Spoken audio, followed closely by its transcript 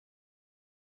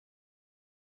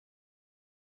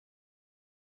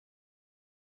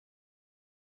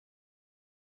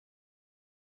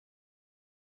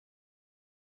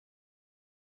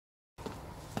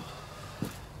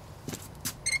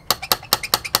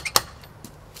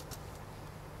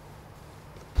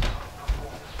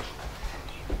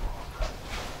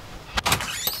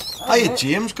Hiya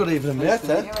James, good evening mate.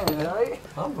 Alright.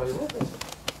 I'm very well.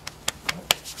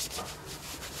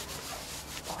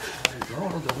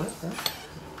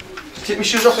 Take my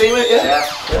shoes off here mate, yeah?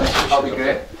 Yeah, that'll be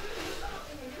great.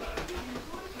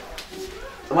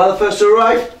 Am I the first to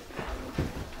arrive?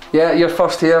 Yeah, you're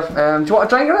first here. Do you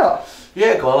want a drink or not?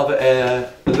 Yeah, go on, have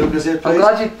it. The Lucas here, please. I'm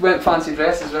glad you went fancy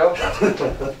dress as well.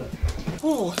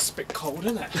 Oh, it's a bit cold,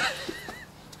 isn't it?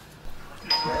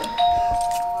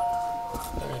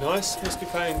 Very nice. Must be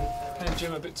paying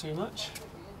Jim a bit too much.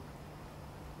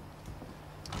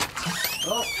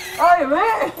 Oh, hi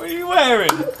mate! What are you wearing?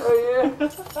 Oh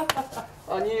yeah.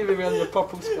 I knew you were wearing the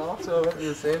purple scarf, so I went with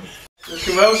the same.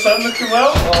 Looking well, son, looking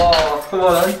well. Oh, come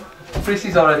on then.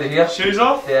 Frissy's already here. Shoes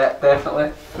off? Yeah,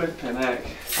 definitely. Flipping heck.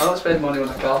 I don't spend money on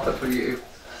the carpet for you.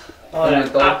 Oh, yeah,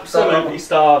 absolutely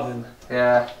starving.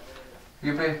 Yeah.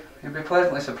 You'll be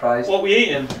pleasantly surprised. What are we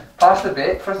eating? Pasta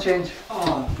bake for a change.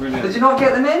 Oh, brilliant. Did you not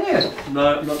get the menu?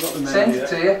 No, I've not got the menu Sent yet. it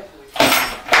to you.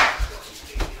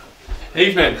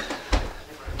 Evening.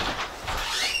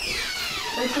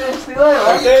 Nice to see you later.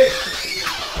 Okay.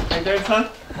 How you doing, son?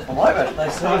 I like it.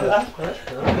 Nice to meet you.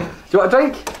 Do you want a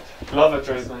drink? Love a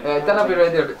drink, mate. Dinner'll be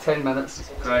ready in about 10 minutes.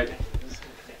 Great.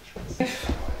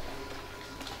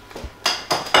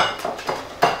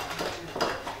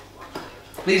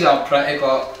 These aren't pretty,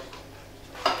 but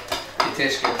they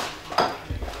taste good.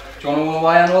 Do you want to know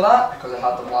why I know that? Because I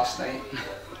had them last night.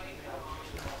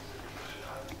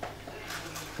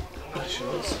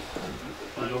 Sure.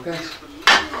 There you go, guys.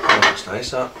 Oh, that's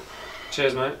nice that.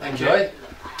 Cheers, mate. Enjoy.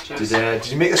 Cheers. Did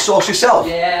you make the sauce yourself?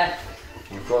 Yeah.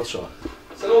 I thought so.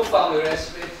 It's an old family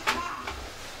recipe.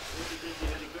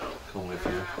 Can't wait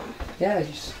for you. Yeah,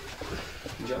 just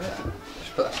enjoy it.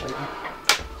 Just put that aside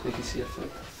so you can see your food.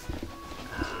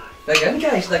 Dig in,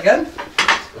 guys, dig in.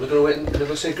 Are we going to wait and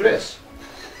never say grace?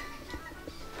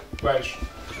 Reg.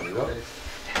 There you go.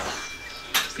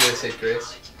 Still say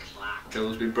grace.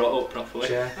 Dylan's been brought up properly.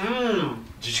 Yeah. Mmm.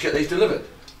 Did you get these delivered?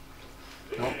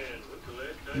 No.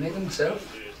 I made them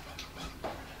myself.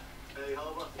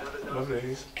 Love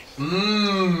these.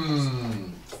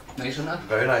 Mmm. Nice, isn't it?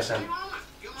 Very nice then.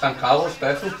 San Carlos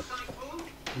special.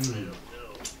 Mmm.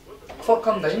 I thought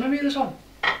Come Dine With Me this one.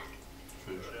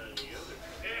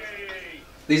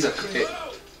 These are great.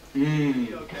 Mmm.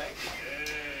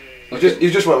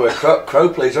 You just went with a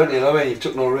crowd please, don't you? You know what I mean? You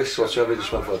took no risks whatsoever, you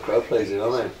just went for a crowd please, you know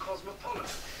what I mean?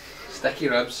 Sticky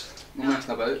ribs. No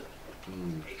messing about.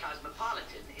 Mm.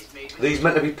 These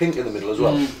meant to be pink in the middle as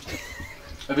well.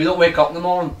 If you don't wake up in the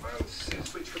morning.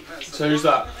 So who's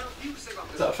that? Is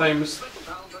that a famous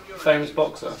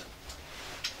boxer?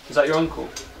 Is that your uncle?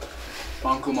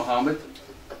 Uncle Mohammed.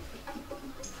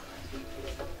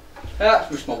 Yeah, that's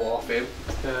just my wall of fame.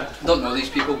 Yeah. I don't know these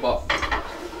people, but...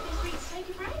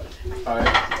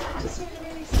 Alright.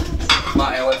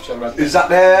 Matt left your rib. Is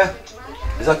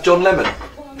that John Lemon?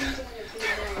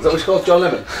 Is that what he's called, John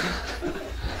Lemon?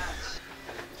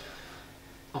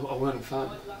 I weren't a fan.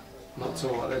 Not at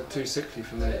all. They're too sickly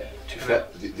for me. To be fair,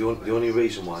 the only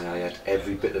reason why I had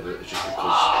every bit of it is just because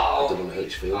I didn't want to hurt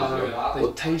his feelings.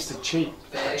 They tasted cheap.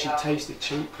 They actually tasted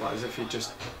cheap, like as if you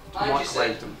just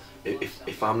microwaved them.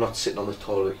 If I'm not sitting on the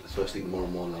toilet first thing tomorrow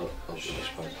morning, I'll be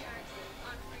disappointed.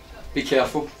 Be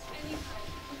careful.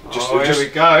 Here we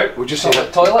go. We'll just say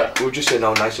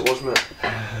how nice it was, mate.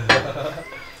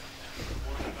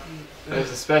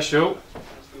 There's a special.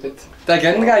 Dig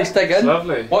in, guys, dig in. It's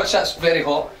lovely. Watch, that's very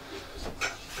hot.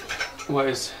 What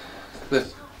is? The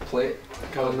plate.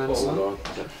 Go on then, son. Hold on.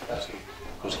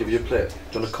 I'll just give you a plate. Do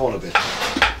you want a corner bit?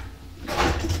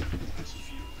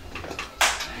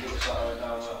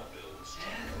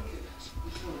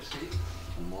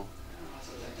 One more.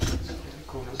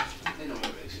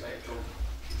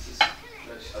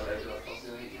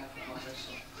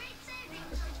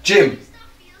 Jim,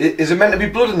 is there meant to be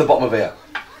blood in the bottom of here?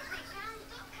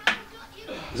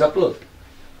 Is that blood?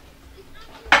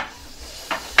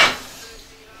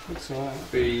 Looks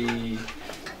alright. Is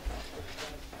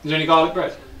there any garlic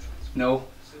bread? No.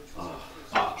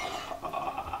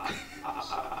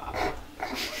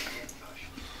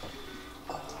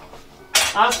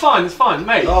 It's fine,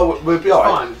 mate. No, we'll be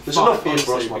alright. There's Fine, enough here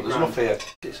for us, honestly, man. There's enough here.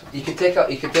 You could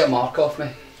take a mark off me.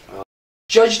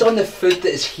 Judged on the food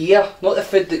that is here, not the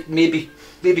food that maybe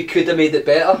could have made it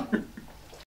better.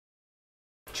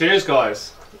 Cheers,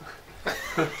 guys.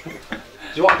 Do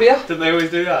you want a beer? Didn't they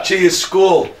always do that? Cheers,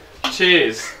 school.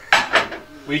 Cheers.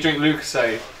 We drink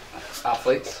Lucasade.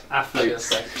 Athletes.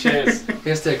 Athletes. Cheers.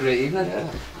 Here's to a great evening.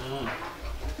 Yeah.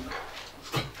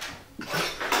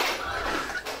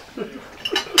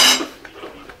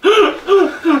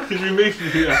 Did you make me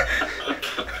here?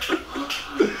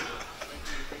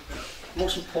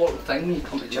 most important thing when you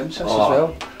come to gym sis as Oh.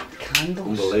 well. Candles.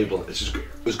 Unbelievable. It's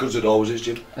as good as it always is,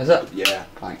 Jim. Is it? Yeah.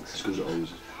 Thanks. As good as it always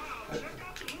is.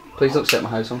 Please don't set my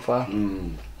house on fire.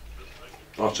 Mm.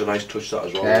 That's a nice touch, that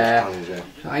as well. Yeah. Those candles,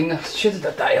 yeah. I should have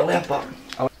done that earlier, but...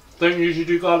 Don't you usually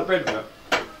do garlic bread with it?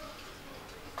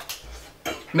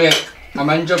 Mate, I'm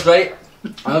injured, right?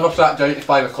 I never sat down at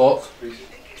 5 o'clock.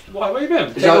 Why, where you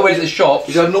been? Take away to the shops.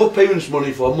 He's had no payments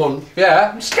money for a month.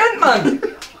 Yeah, I'm skint, man.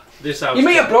 This house. You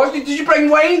made a brought. Did you bring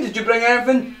wine? Did you bring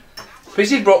anything?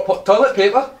 He brought toilet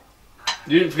paper.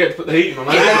 You didn't forget to put the heat on,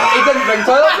 He didn't bring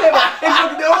toilet paper.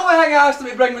 The only thing I asked him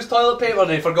to bring was toilet paper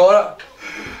and he forgot it.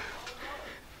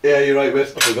 Yeah, you're right,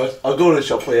 mate. I forgot. I'll go to the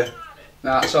shop for you.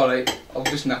 Nah, it's alright. I'll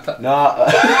just nip it. Nah.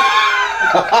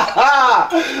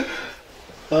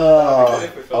 Oh,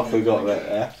 I forgot that,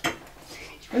 yeah.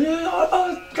 Yeah, I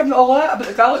was giving it all out about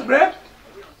the garlic bread.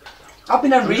 I've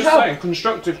been in I'm just rehab. saying,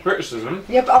 constructive criticism.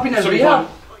 Yeah, but I've been in rehab.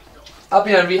 I've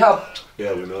been in rehab.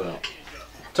 Yeah, we know that.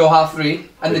 Till 3:30.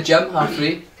 In the gym, 3:30. Do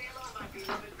you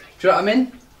know what I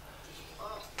mean?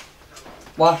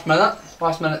 Last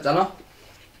minute dinner.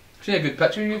 Seen a good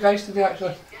picture of you guys today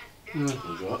actually. Was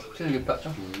that? Seen a good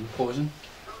picture. Posing.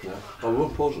 Yeah. I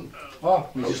wasn't posing. Oh,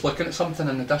 you're just looking at something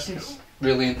in the distance.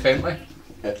 Really intently.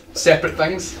 Yeah. Separate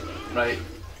things. Right.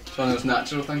 It's one of those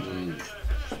natural things.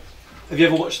 Have you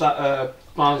ever watched that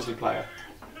Barnsley player?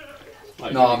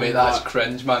 Like, No, mate, that's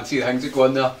cringe, man. See the things that go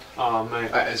in there? Oh,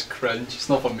 mate. That is cringe. It's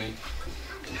not for me.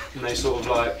 And they sort of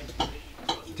like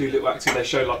do little acting. They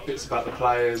show like bits about the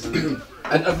players and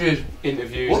Interview.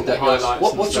 interviews What and the highlights.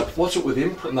 and What's stuff. up with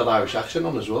him putting that Irish accent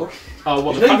on as well? Oh,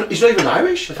 what He's the not, fat, even, he's not even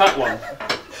Irish. the fat one?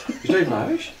 He's not even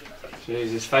Irish.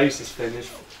 Jeez, his face is thin.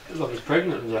 It's like he's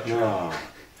pregnant. And No.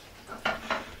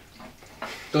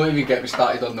 Don't even get me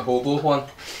started on the hobo one.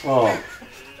 Oh.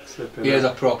 Slipping He is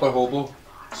out. a proper hobo.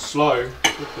 Slow.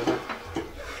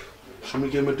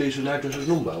 Somebody gave him a decent hairdresser's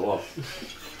number or what?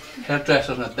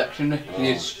 Hairdresser's an addiction,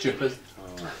 he is stupid.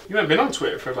 You haven't been on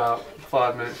Twitter for about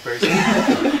 5 minutes, recently.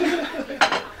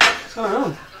 What's going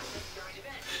on?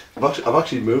 I've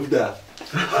actually moved there.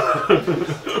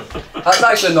 That's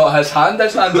actually not his hand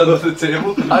under the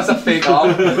table. That's a fake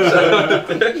arm.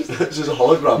 This is a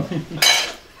hologram.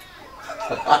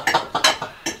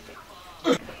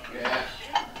 Yeah.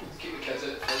 Keep the kids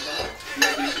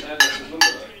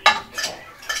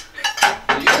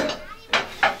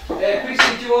Chris,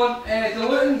 did you want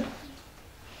diluting?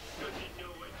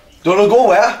 Don't know go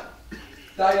where?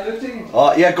 Diluting?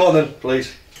 Oh, yeah, go on then,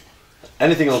 please.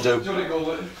 Anything will do. Do you want to go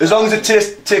diluting? As long as it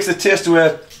takes the taste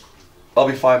away, I'll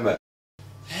be fine, mate.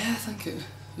 Yeah, I think it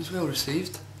was well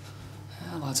received.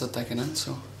 Yeah, lads are digging in,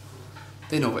 so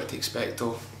they know what to expect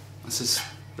though. This is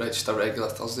just a regular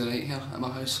Thursday night here at my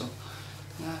house, so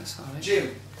yeah, it's alright.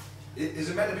 Jim, is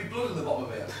it meant to be blood in the bottom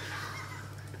of it?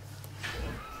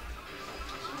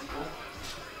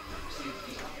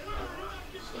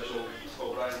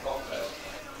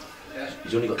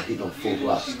 He's only got the heat on full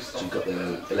blast, so he's got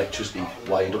the electricity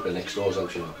wired up the next door's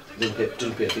house, you know.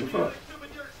 Doesn't pay a thing for it.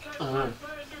 I know.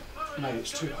 Mate,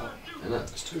 it's too hot. Isn't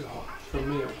it? It's too hot for a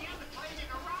meal.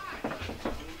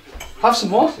 Have some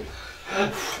more?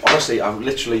 Honestly, I'm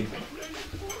literally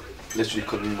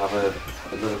couldn't have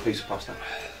another piece of pasta.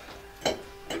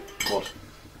 What?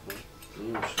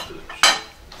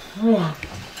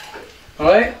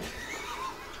 Alright.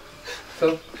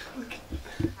 So,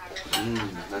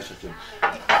 Nice Jim.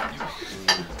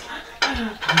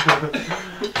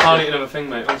 Can't eat another thing,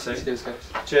 mate. Honestly. cheers guys.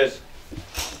 Cheers.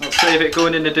 I'll save it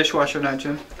going in the dishwasher now,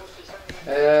 Jim.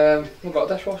 We've got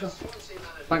a dishwasher.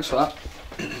 Thanks for that.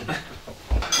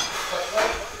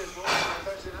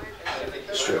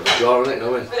 Straight up the jar, innit?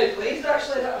 No way. Very pleased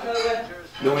actually that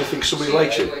You know when you think somebody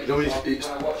likes you, you know when you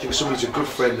think somebody's a good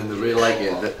friend and they really like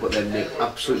you, but then make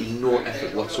absolutely no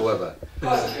effort whatsoever.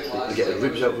 You get the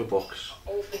ribs out of the box,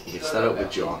 you get that out of the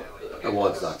jar,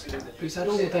 awards that. But he's had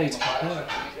all day to prepare.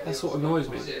 That's what annoys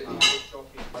me.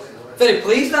 Very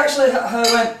pleased actually at how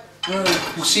it went.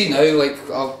 We'll see now, like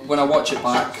when I watch it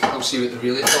back, I'll see what they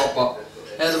really thought, but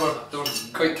yeah, they were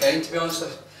quite kind to be honest.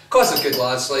 Because they're good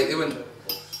lads, like they're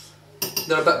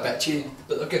a bit bitchy,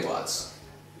 but they're good lads.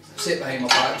 Say it behind my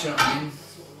back, do you know what I mean?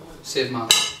 Save my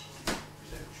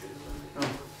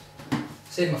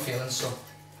feelings, so.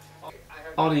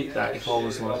 I'd eat that if I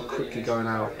was like quickly going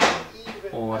out,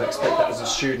 or I'd expect that as a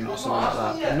student or something like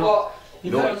that. But not,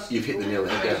 You know what? You've hit the nail on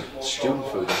the head there. Student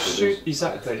food, that's what it is.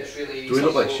 Exactly. Do we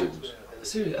look like students?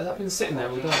 Seriously, has that been sitting there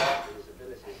all day?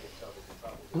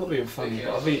 I'm not being funny,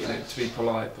 but I've eaten it to be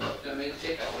polite, but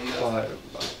like,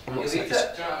 I'm not saying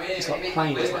it's like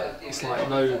plain, it's like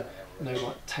no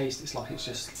like taste, it's like it's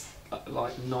just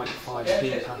like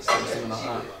 95p pasta or something like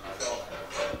that.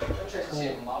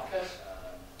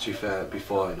 To be fair,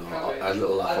 before I had a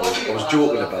little laugh. I was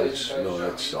joking about,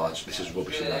 this is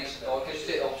rubbish and that.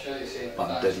 But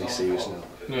I'm deadly serious now.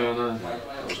 Yeah, I know.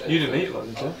 You didn't eat like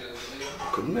did you?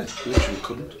 Couldn't, mate. Literally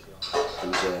couldn't. It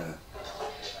was,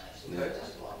 yeah.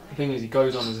 The thing is, he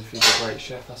goes on as if he's a great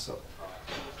chef, that's all.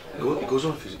 He goes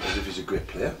on as if he's a great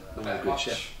player, not a great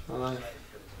chef. I know.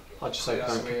 I just hope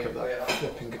don't pick up that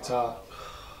flipping guitar.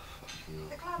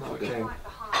 Not again.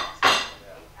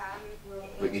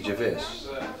 Ricky Gervais.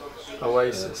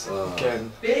 Oasis,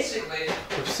 again. We've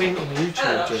seen it on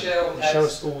YouTube, Jim. They show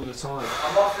us all the time.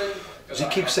 Does he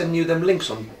keep sending you them links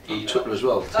on Twitter as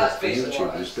well, for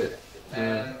YouTube, this bit?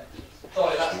 Yeah.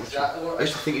 I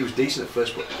used to think he was decent at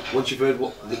first, but once you've heard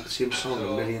the same song a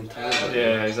million times...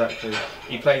 Yeah, exactly.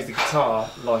 He plays the guitar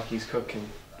like he's cooking.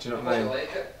 Do you know what I mean?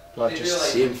 Like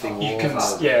just same thing. You can,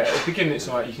 yeah. At the beginning it's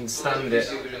alright. You can stand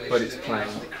it, but it's plain.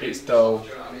 It's dull. Do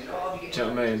you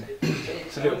know what I mean?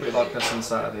 It's a little bit like us on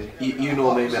Saturday. You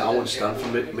know me, mate. I won't stand for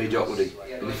mediocrity.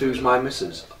 And if it was my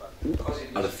missus,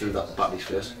 I'd have threw that back in his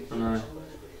face. I know.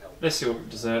 Let's see what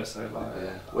desserts though. Like.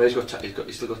 Yeah. Well,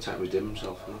 he's still got time to redeem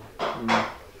himself. You know?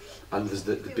 And there's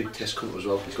the big test cunt as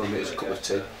well. He's going to make us a cup of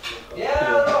tea. Yeah.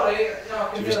 So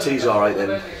if his tea's alright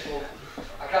then.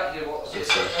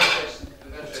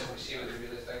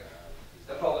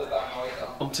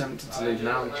 I'm tempted to leave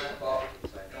now.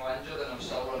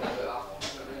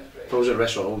 If I was at a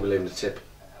restaurant, I wouldn't be leaving the tip.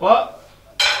 What?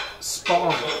 Spot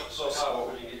on.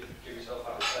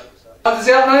 Does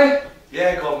he have now?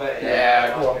 Yeah, go on, mate.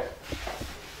 Yeah, go on.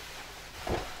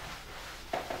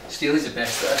 Steely's the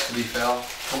best at this, to be fair.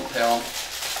 Don't tell him.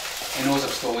 He knows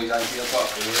I've stole his idea, but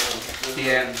he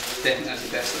definitely is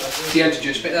the best at this. He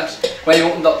introduced me to this. When he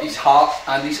opened up his heart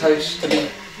and his house to me,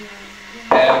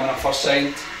 when I first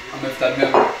signed, I moved in with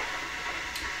him.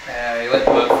 He let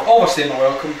me live. Obviously, I'm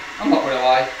welcome. I'm not going to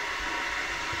lie.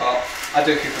 But I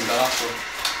do cook him dinner,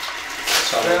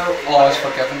 so all is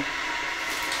forgiven.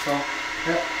 So,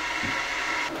 yeah.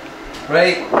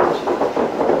 Right.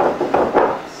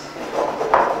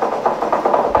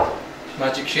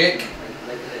 Magic shake.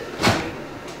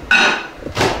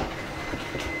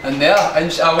 And there,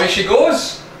 and away she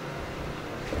goes.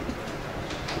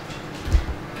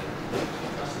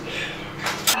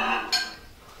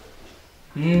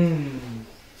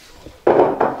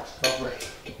 Lovely.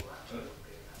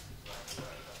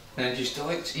 And just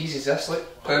like, it's easy as this,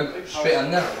 like, boom, straight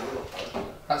in there.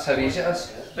 That's how easy it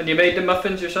is. And you made the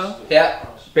muffins yourself? Yeah,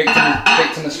 baked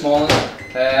them this morning.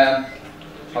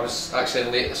 I was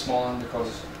actually late this morning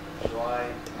because I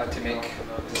had to make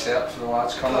dessert for the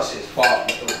lads coming. But,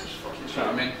 you know what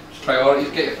I mean?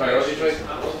 Priorities, get your priorities right.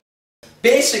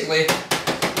 Basically,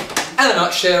 in a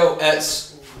nutshell,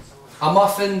 it's a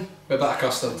muffin with a bit of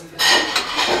custard.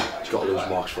 He's got those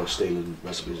marks for stealing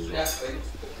recipes as well.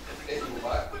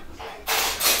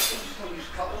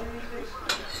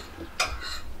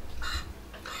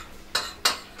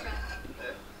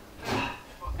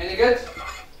 Any good?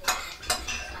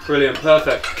 Brilliant,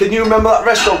 perfect. Can you remember that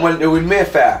restaurant we went to in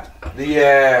Mayfair?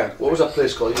 The what was that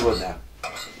place called? You weren't there.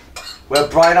 Where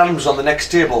Brian Adams was on the next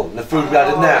table and the food we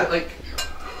had in there. Like,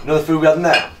 you know the food we had in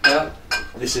there? yeah.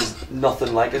 This is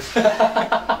nothing like it.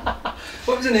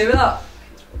 What was the name of that?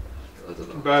 I don't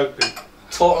know. Rugby.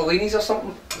 Tortellinis or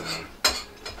something?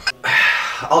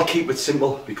 I'll keep it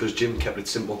simple because Jim kept it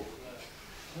simple.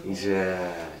 His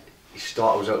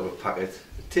starter was out of a packet.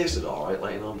 It tasted alright,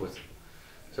 like, you know, but it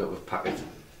was out of a packet.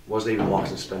 Wasn't even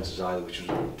Marks and Spencer's either, which was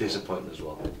disappointing as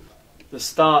well. The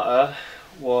starter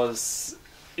was,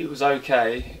 it was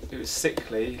okay. It was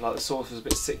sickly, like the sauce was a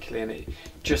bit sickly, and it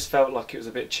just felt like it was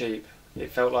a bit cheap. It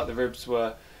felt like the ribs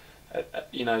were,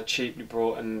 you know, cheaply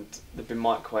brought and they've been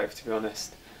microwaved, to be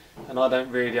honest. And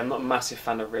I'm not a massive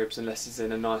fan of ribs unless it's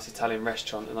in a nice Italian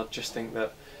restaurant, and I just think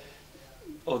that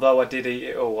although I did eat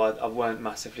it all, I weren't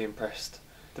massively impressed.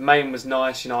 The main was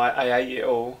nice, you know, I ate it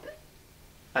all,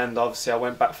 and obviously I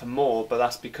went back for more, but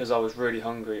that's because I was really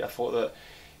hungry. I thought that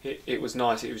it was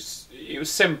nice, it was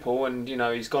simple, and you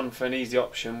know, he's gone for an easy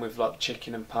option with like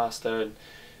chicken and pasta and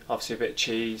obviously a bit of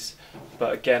cheese,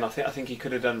 but again, I think he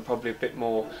could have done probably a bit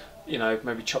more, you know,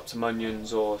 maybe chopped some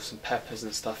onions or some peppers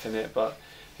and stuff in it, but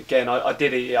again, I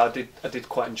did eat it, I did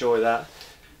quite enjoy that.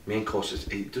 Main course,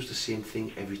 he does the same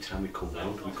thing every time we come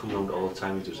round. We come round all the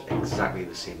time, he does exactly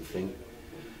the same thing.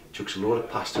 Chucks a load of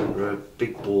pasta into a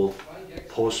big bowl,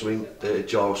 pours something, a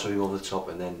jar or something over the top,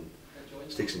 and then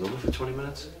sticks it in the oven for 20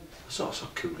 minutes. That's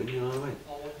not cooking, you know what I mean?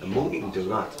 A monkey can do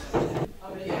that.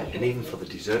 Yeah, and even for the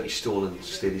dessert, he's stolen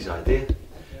Staley's idea.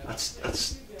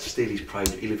 That's Staley's pride.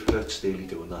 He'll have hurt Staley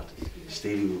doing that.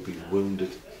 Staley will be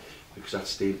wounded because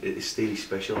it's Staley's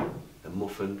special. a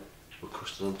muffin with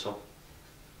custard on top.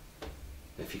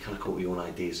 If you kind of come up with your own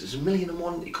ideas, there's a million and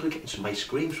one. You could have gotten some ice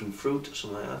cream, some fruit, or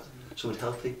something like that, something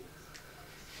healthy.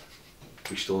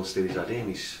 We still steal his idea,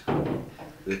 and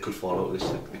they could fall out of this.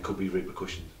 There could be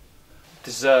repercussions.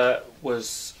 Dessert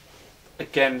was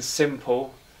again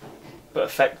simple but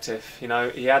effective. You know,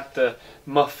 he had the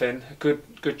muffin, a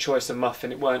good choice of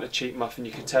muffin. It weren't a cheap muffin.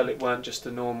 You could tell it weren't just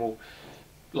a normal,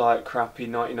 like crappy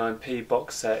 99p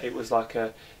box set. It was like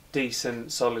a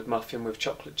decent solid muffin with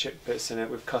chocolate chip bits in it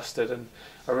with custard, and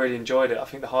I really enjoyed it. I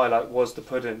think the highlight was the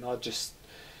pudding. I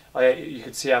ate it, you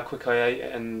could see how quick I ate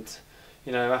it, and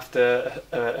you know, after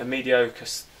a mediocre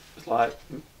like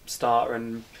starter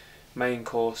and main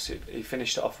course, he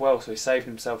finished it off well, so he saved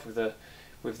himself with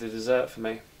the dessert for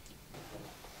me.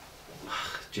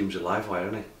 Jim's a live wire,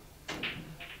 isn't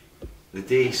he? The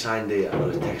day he signed here, I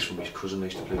got a text from his cousin. I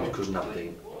used to play with his cousin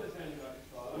Aberdeen.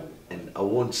 And I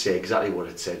won't say exactly what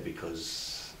it said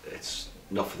because it's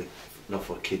not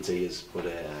for kids' ears, but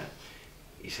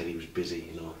he said he was busy,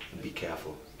 you know, and be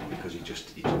careful because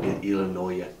he'll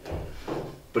annoy you.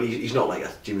 But he's not like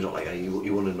that. Jim's not like that.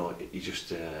 You won't annoy. He's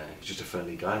just a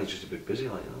friendly guy. And he's just a bit busy,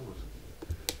 like, you know.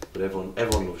 But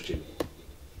everyone loves Jim.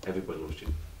 Everybody loves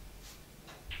Jim.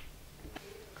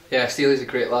 Yeah, Steely's a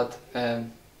great lad.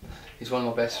 He's one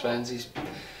of my best friends. He's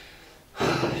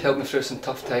helped me through some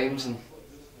tough times, and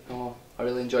you know, I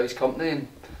really enjoy his company. And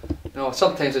you know,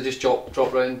 sometimes I just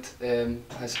drop round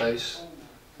his house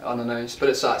unannounced. But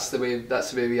that's the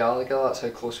way we are. Like, that's how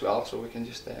close we are. So we can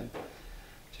just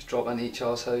drop into each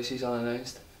other's houses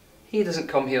unannounced. He doesn't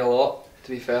come here a lot,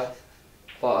 to be fair.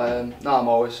 But no, I'm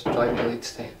always driving to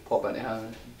Leeds to pop into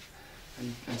him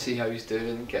and see how he's doing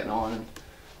and getting on. And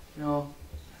you know,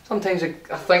 sometimes I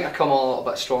think I come on a little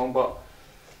bit strong, but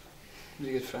he's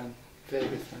a good friend, very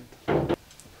good friend.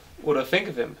 What do I think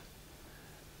of him?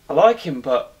 I like him,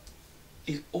 but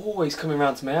he's always coming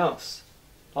round to my house.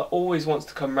 Like, always wants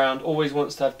to come round, always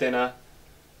wants to have dinner.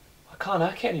 I can't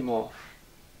hack it anymore.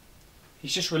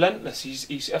 He's just relentless.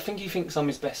 I think he thinks I'm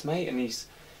his best mate, and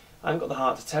I haven't got the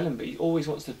heart to tell him, but he always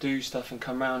wants to do stuff and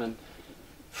come round, and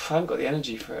I haven't got the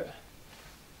energy for it.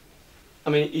 I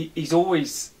mean, he's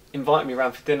always inviting me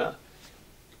around for dinner,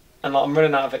 and like, I'm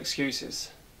running out of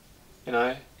excuses, you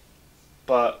know.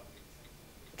 But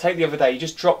take the other day, he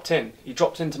just dropped in. He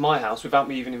dropped into my house without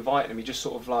me even inviting him. He just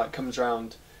sort of like comes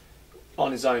round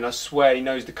on his own. I swear he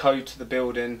knows the code to the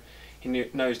building. He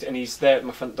knows, and he's there at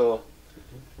my front door.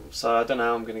 So I don't know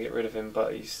how I'm going to get rid of him,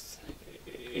 but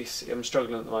I'm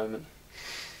struggling at the moment.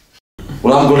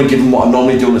 Well, I'm going to give him what I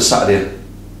normally do on a Saturday.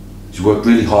 He's worked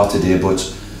really hard today, but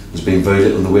there's been very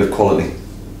little in the way of quality.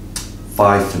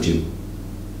 5 for Jim.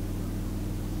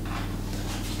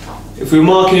 If we were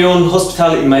marking it on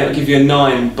hospitality, mate, I'll give you a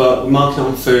 9, but we're marking it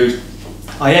on food.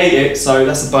 I ate it, so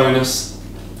that's a bonus.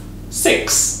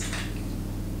 6.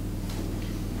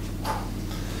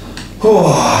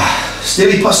 Oh,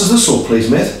 Steely, passes the soap,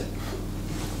 please, mate.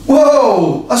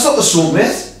 Whoa, that's not the soap,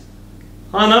 mate.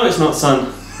 I know it's not,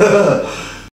 son.